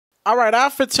All right,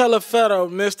 Alfred Teleferro,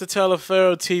 Mr.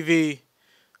 Teleferro TV.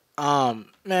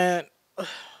 Man,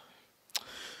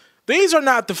 these are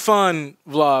not the fun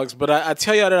vlogs, but I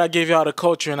tell y'all that I gave y'all the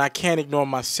culture, and I can't ignore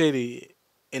my city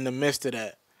in the midst of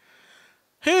that.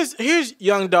 Here's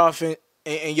Young Dolph and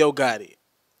Yo Gotti.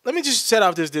 Let me just set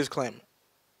off this disclaimer.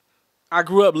 I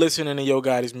grew up listening to Yo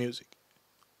Gotti's music.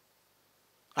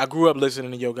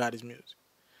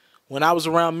 When I was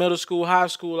around middle school, high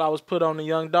school, I was put on the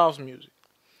Young Dolph's music.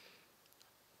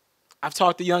 I've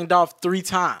talked to Young Dolph 3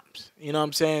 times. You know what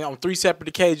I'm saying? On 3 separate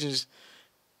occasions,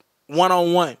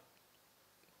 one-on-one.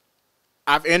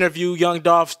 I've interviewed Young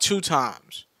Dolph 2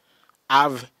 times.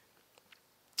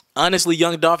 Honestly,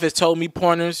 Young Dolph has told me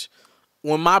pointers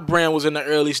when my brand was in the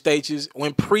early stages,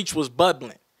 when Preach was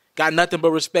bubbling. Got nothing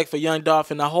but respect for Young Dolph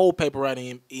and the whole paper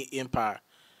writing empire.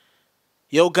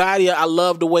 Yo Gotti, I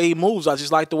love the way he moves. I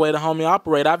just like the way the homie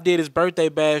operate. I've did his birthday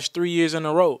bash 3 years in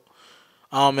a row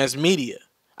as media.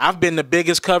 I've been the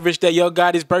biggest coverage that Yo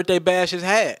Gotti's birthday bash has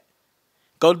had.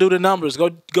 Go do the numbers.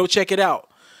 Go check it out.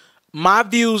 My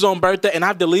views on birthday, and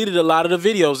I've deleted a lot of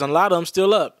the videos, and a lot of them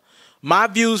still up. My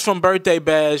views from birthday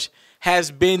bash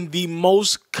has been the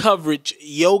most coverage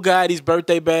Yo Gotti's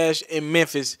birthday bash in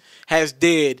Memphis has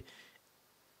did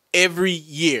every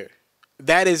year.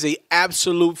 That is an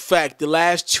absolute fact. The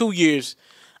last 2 years,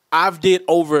 I've did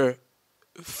over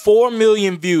 4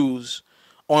 million views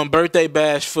on birthday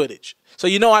bash footage. So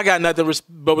you know I got nothing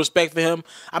but respect for him.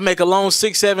 I make a long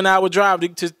 6-7 hour drive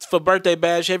for birthday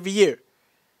bash every year.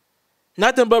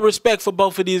 Nothing but respect for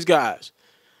both of these guys.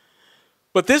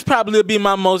 But this probably will be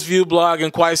my most viewed blog in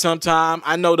quite some time.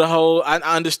 I know I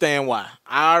understand why.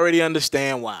 I already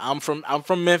understand why. I'm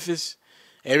from Memphis.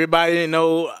 Everybody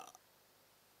know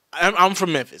I'm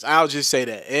from Memphis. I'll just say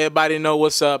that. Everybody know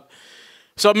what's up.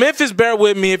 So Memphis, bear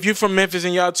with me. If you're from Memphis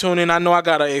and y'all tune in, I know I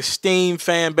got an esteemed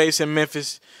fan base in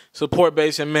Memphis, support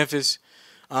base in Memphis.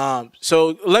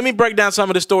 So let me break down some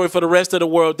of the story for the rest of the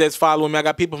world that's following me. I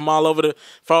got people from all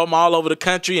over the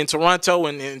country, in Toronto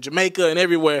and in Jamaica and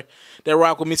everywhere that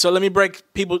rock with me. So let me break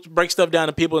stuff down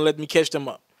to people and let me catch them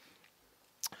up.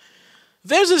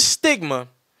 There's a stigma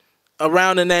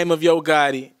around the name of Yo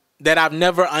Gotti that I've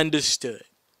never understood.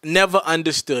 Never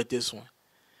understood this one.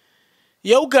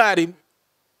 Yo Gotti,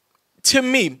 to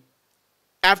me,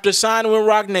 after signing with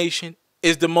Roc Nation,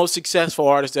 is the most successful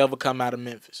artist to ever come out of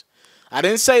Memphis. I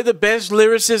didn't say the best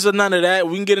lyricist or none of that.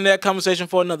 We can get in that conversation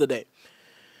for another day.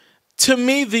 To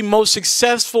me, the most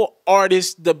successful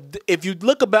artist, if you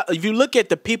look at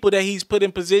the people that he's put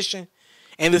in position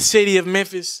in the city of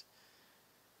Memphis,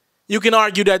 you can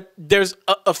argue that there's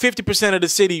a 50% of the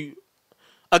city,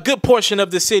 a good portion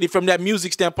of the city from that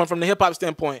music standpoint, from the hip-hop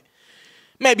standpoint,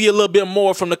 maybe a little bit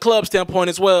more from the club standpoint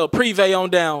as well, Privé on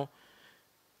down,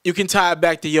 you can tie it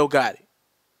back to Yo Gotti.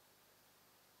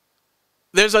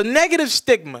 There's a negative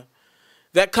stigma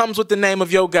that comes with the name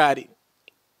of Yo Gotti.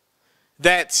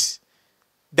 That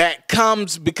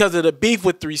comes because of the beef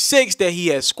with 3-6 that he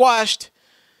has squashed,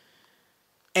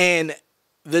 and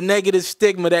the negative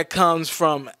stigma that comes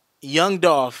from Young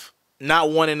Dolph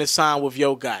not wanting to sign with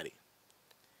Yo Gotti.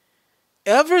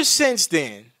 Ever since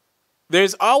then,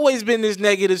 there's always been this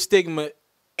negative stigma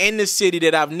in the city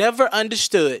that I've never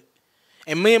understood.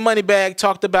 And me and Moneybagg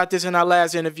talked about this in our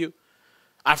last interview.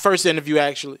 Our first interview,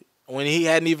 actually, when he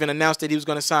hadn't even announced that he was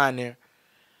going to sign there.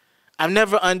 I've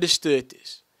never understood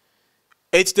this.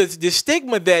 It's the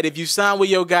stigma that if you sign with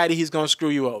Yo Gotti, he's going to screw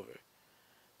you over.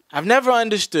 I've never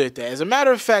understood that. As a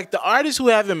matter of fact, the artists who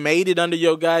haven't made it under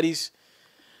Yo Gotti's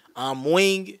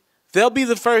wing, they'll be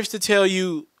the first to tell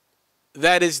you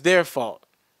that it's their fault.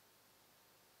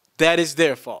 That is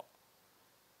their fault.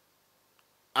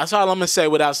 That's all I'm going to say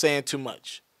without saying too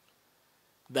much.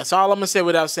 That's all I'm going to say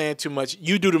without saying too much.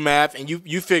 You do the math and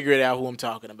you figure it out who I'm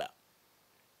talking about.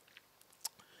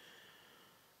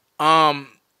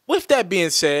 With that being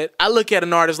said, I look at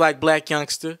an artist like Black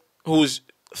Youngster who's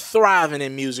thriving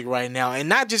in music right now. And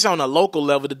not just on a local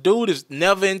level. The dude is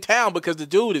never in town because the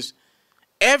dude is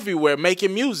everywhere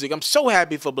making music. I'm so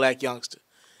happy for Black Youngster.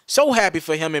 So happy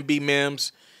for him and B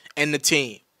Mims and the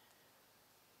team.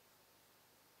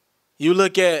 You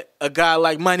look at a guy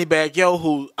like Moneybagg Yo,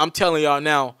 who I'm telling y'all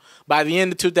now, by the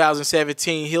end of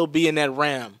 2017, he'll be in that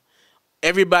Ram.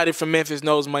 Everybody from Memphis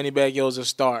knows Moneybagg Yo is a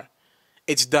star.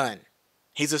 It's done.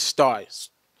 He's a star.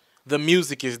 The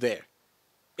music is there.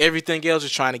 Everything else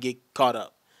is trying to get caught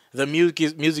up. The music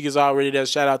is already there.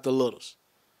 Shout out to Littles.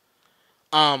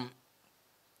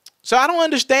 So I don't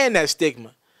understand that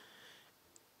stigma.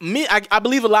 I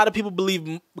believe a lot of people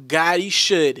believe Gotti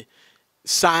should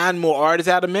sign more artists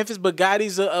out of Memphis, but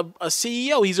Gotti's a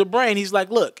CEO. He's a brand. He's like,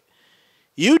 look,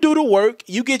 You do the work,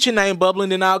 you get your name bubbling,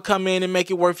 then I'll come in and make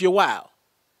it worth your while.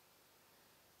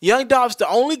 Young Dolph's the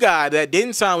only guy that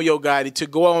didn't sign with Yo Gotti to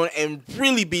go on and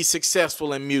really be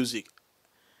successful in music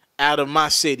out of my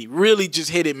city. Really just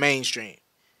hit it mainstream.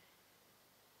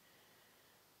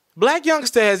 Black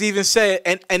Youngster has even said,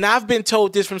 and I've been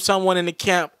told this from someone in the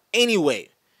camp anyway.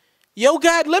 Yo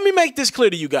Gotti, let me make this clear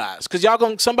to you guys, because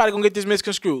somebody gonna get this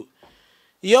misconstrued.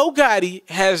 Yo Gotti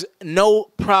has no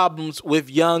problems with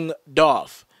Young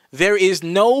Dolph. There is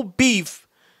no beef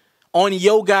on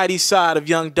Yo Gotti's side of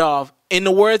Young Dolph. In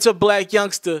the words of Black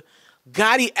Youngster,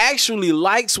 Gotti actually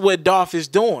likes what Dolph is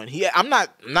doing. I'm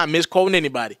not misquoting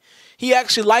anybody. He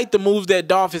actually liked the moves that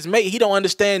Dolph has made. He don't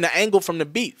understand the angle from the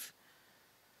beef.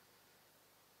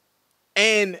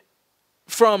 And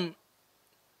from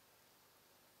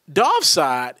Dolph's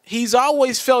side, he's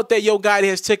always felt that Yo Gotti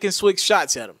has taken slick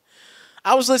shots at him.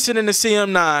 I was listening to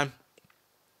CM9,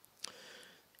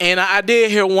 and I did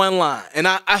hear one line, and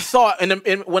I thought,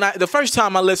 the first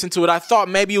time I listened to it, I thought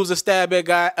maybe it was a stab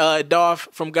at Dolph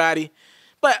from Gotti,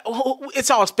 but it's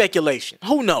all speculation.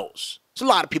 Who knows? There's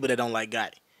a lot of people that don't like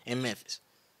Gotti in Memphis.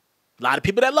 A lot of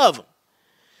people that love him.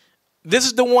 This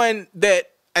is the one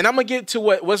that, and I'm gonna get to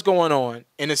what's going on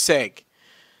in a sec.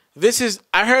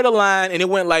 I heard a line, and it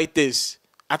went like this.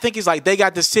 I think it's like they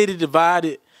got the city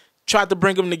divided. Tried to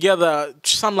bring them together,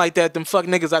 something like that. Them fuck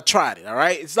niggas, I tried it, all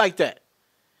right? It's like that.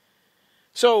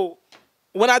 So,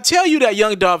 when I tell you that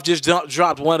Young Dolph just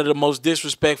dropped one of the most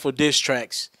disrespectful diss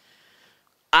tracks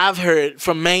I've heard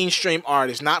from mainstream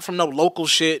artists, not from no local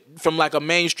shit, from like a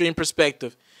mainstream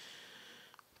perspective.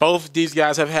 Both these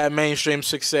guys have had mainstream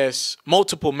success,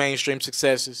 multiple mainstream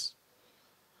successes.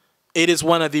 It is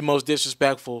one of the most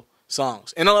disrespectful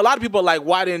songs. And a lot of people are like,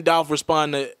 why didn't Dolph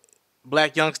respond to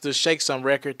Black Youngster's Shake Some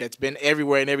record that's been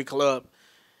everywhere in every club,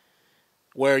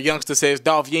 where Youngster says,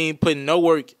 Dolph, you ain't putting no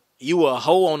work. You a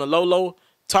hoe on the low,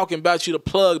 talking about you the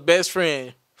plug best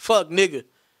friend. Fuck nigga.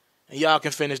 And y'all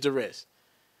can finish the rest.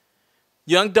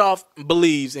 Young Dolph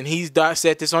believes, and he's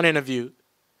said this on interview,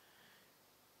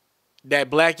 that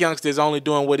Black Youngster is only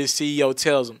doing what his CEO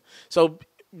tells him. So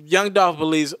Young Dolph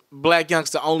believes Black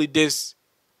Youngster only diss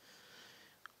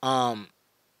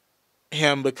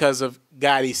him because of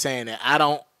Gotti saying that. I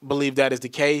don't believe that is the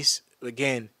case.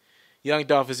 Again, Young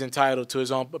Dolph is entitled to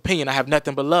his own opinion. I have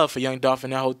nothing but love for Young Dolph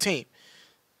and that whole team.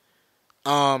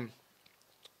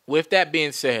 With that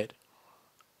being said,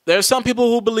 there are some people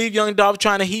who believe Young Dolph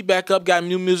trying to heat back up, got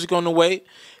new music on the way.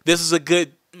 This is a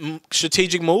good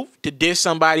strategic move to diss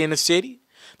somebody in the city.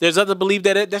 There's others believe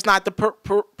that that's not the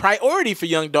priority for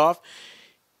Young Dolph.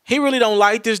 He really don't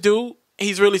like this dude.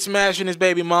 He's really smashing his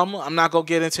baby mama. I'm not going to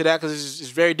get into that because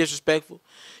it's very disrespectful.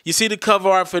 You see the cover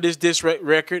art for this diss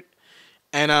record,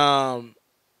 and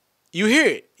you hear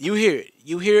it. You hear it.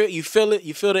 You hear it. You feel it.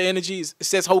 You feel the energy. It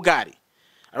says Ho Gotti.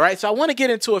 All right? So I want to get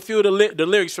into a few of the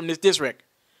lyrics from this diss record.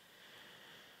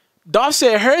 Dolph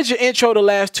said, heard your intro the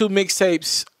last two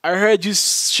mixtapes. I heard you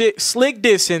slick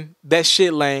dissing. That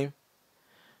shit lame.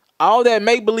 All that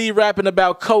make-believe rapping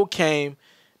about cocaine.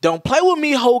 Don't play with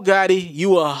me, Ho Gotti.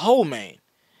 You a hoe man.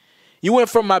 You went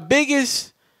from my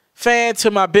biggest fan to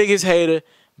my biggest hater,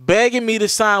 begging me to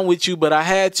sign with you, but I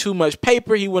had too much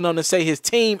paper. He went on to say his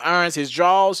team irons his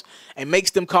draws and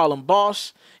makes them call him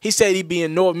boss. He said he be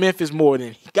in North Memphis more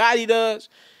than Gotti does.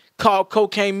 Called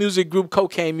Cocaine Music Group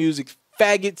Cocaine Music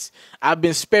faggots. I've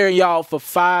been sparing y'all for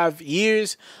 5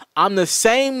 years. I'm the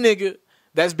same nigga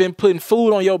that's been putting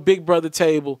food on your big brother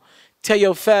table. Tell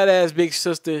your fat ass big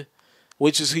sister,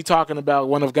 which is he talking about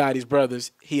one of Gotti's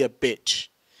brothers, he a bitch.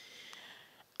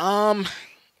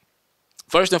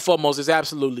 First and foremost, it's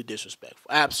absolutely disrespectful.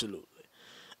 Absolutely.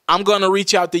 I'm going to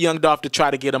reach out to Young Dolph to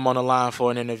try to get him on the line for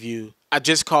an interview. I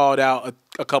just called out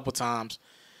a couple times.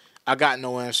 I got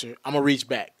no answer. I'm going to reach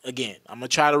back again. I'm going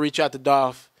to try to reach out to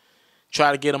Dolph,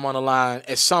 try to get him on the line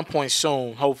at some point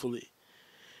soon, hopefully.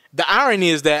 The irony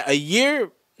is that a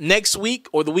year next week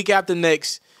or the week after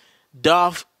next,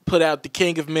 Dolph put out The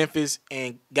King of Memphis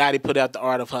and Gotti put out The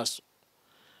Art of Hustle.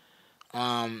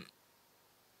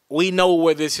 We know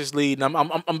where this is leading.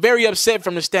 I'm very upset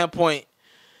from the standpoint,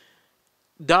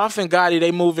 Dolph and Gotti,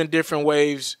 they move in different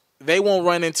waves. They won't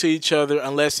run into each other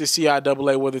unless it's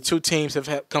CIAA, where the two teams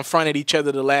have confronted each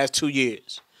other the last 2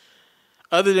 years.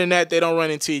 Other than that, they don't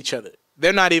run into each other.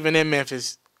 They're not even in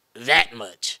Memphis that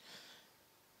much.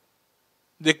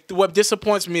 What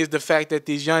disappoints me is the fact that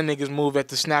these young niggas move at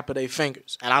the snap of their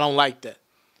fingers, and I don't like that.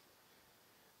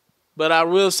 But I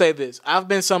will say this. I've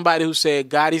been somebody who said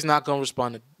Gotti's not going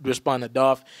to respond to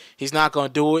Dolph. He's not going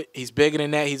to do it. He's bigger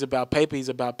than that. He's about paper. He's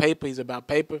about paper. He's about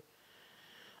paper.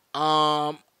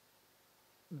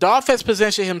 Dolph has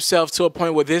positioned himself to a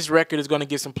point where this record is going to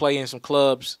get some play in some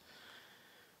clubs.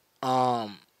 The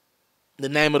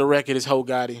name of the record is Ho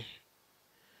Gotti.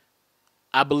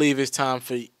 I believe it's time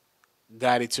for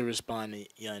Gotti to respond to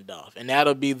Young Dolph, and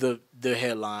that'll be the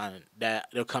headline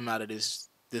that'll come out of this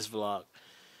vlog.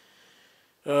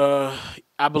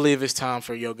 I believe it's time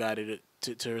for Yo Gotti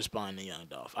to respond to Young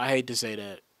Dolph. I hate to say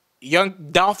that. Young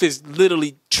Dolph is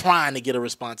literally trying to get a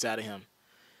response out of him.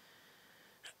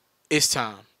 It's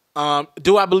time.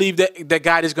 Do I believe that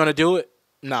Gotti's going to do it?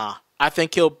 Nah. I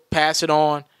think he'll pass it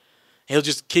on. He'll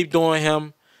just keep doing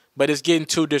him, but it's getting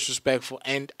too disrespectful.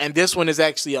 And this one is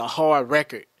actually a hard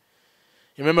record.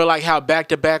 You remember like how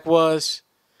back-to-back was?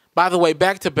 By the way,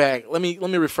 back-to-back, let me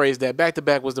rephrase that.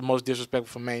 Back-to-back was the most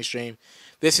disrespectful for mainstream.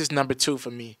 This is number 2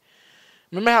 for me.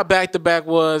 Remember how back-to-back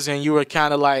was and you were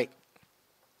kind of like,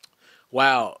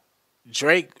 wow,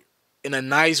 Drake in a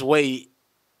nice way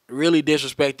really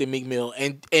disrespected Meek Mill.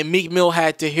 And Meek Mill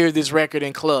had to hear this record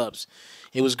in clubs.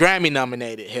 It was Grammy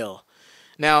nominated, hell.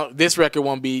 Now, this record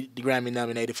won't be Grammy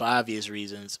nominated for obvious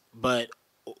reasons. But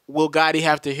will Gotti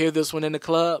have to hear this one in the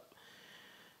club?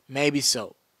 Maybe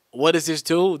so. What does this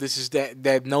do? This is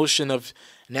that notion of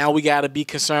now we got to be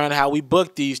concerned how we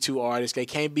book these two artists. They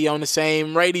can't be on the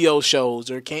same radio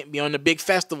shows or can't be on the big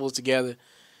festivals together.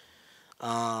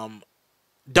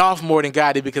 Dolph more than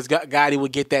Gotti because Gotti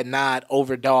would get that nod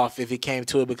over Dolph if it came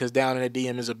to it because Down in the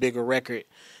DM is a bigger record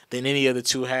than any of the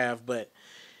two have. But,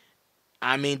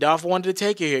 I mean, Dolph wanted to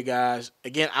take it here, guys.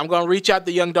 Again, I'm going to reach out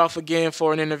to Young Dolph again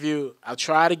for an interview. I'll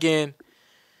try it again.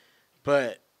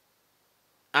 But,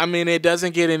 I mean, it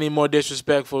doesn't get any more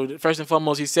disrespectful. First and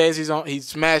foremost, he says he's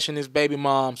smashing his baby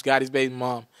mom's, Gotti's baby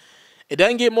mom. It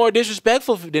doesn't get more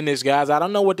disrespectful than this, guys. I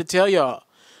don't know what to tell y'all.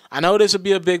 I know this will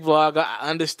be a big vlog. I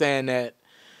understand that.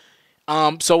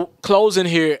 So closing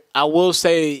here, I will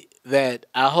say that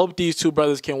I hope these two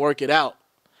brothers can work it out.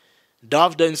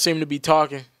 Dolph doesn't seem to be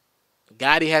talking.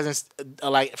 Gotti hasn't,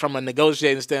 like, from a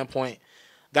negotiating standpoint,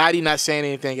 Gotti not saying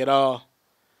anything at all.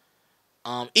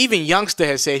 Even Youngster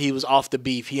has said he was off the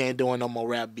beef. He ain't doing no more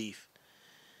rap beef.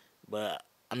 But,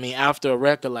 I mean, after a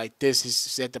record like this,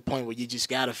 it's at the point where you just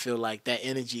got to feel like that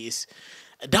energy is...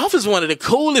 Dolph is one of the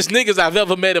coolest niggas I've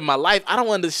ever met in my life. I don't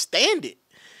understand it.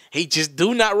 He just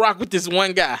do not rock with this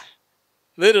one guy.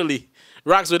 Literally.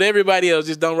 Rocks with everybody else,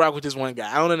 just don't rock with this one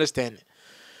guy. I don't understand it.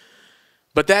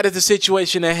 But that is the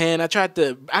situation at hand.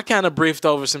 I kind of briefed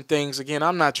over some things. Again,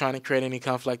 I'm not trying to create any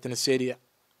conflict in the city. I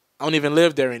don't even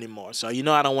live there anymore. So, you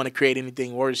know I don't want to create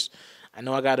anything worse. I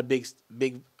know I got a big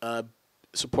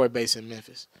support base in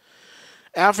Memphis.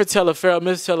 Alfred Teleferro,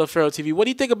 Mr. Teleferro TV. What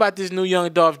do you think about this new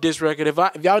Young Dolph diss record? If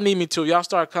y'all need me to, y'all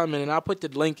start coming, and I'll put the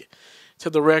link to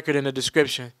the record in the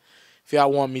description if y'all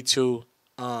want me to.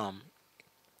 Talk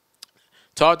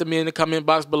to me in the comment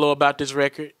box below about this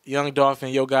record. Young Dolph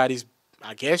and Yo Gotti's,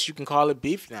 I guess you can call it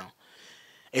beef now.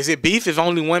 Is it beef if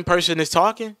only one person is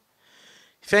talking?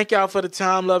 Thank y'all for the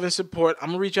time, love, and support. I'm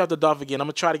going to reach out to Dolph again. I'm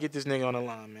going to try to get this nigga on the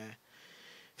line, man.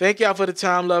 Thank y'all for the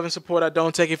time, love, and support. I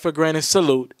don't take it for granted.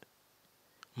 Salute.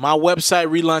 My website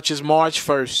relaunches March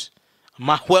 1st. Memphis.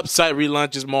 My website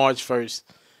relaunches March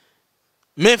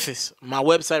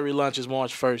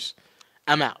 1st.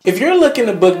 I'm out. If you're looking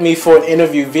to book me for an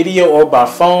interview video or by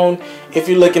phone, if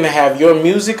you're looking to have your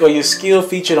music or your skill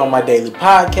featured on my daily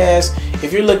podcast,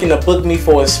 if you're looking to book me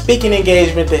for a speaking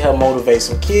engagement to help motivate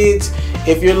some kids,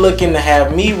 if you're looking to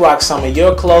have me rock some of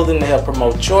your clothing to help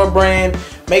promote your brand,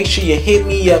 make sure you hit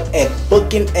me up at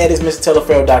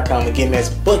booking@mrteleferro.com. Again, that's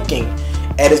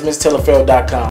booking@mrteleferro.com.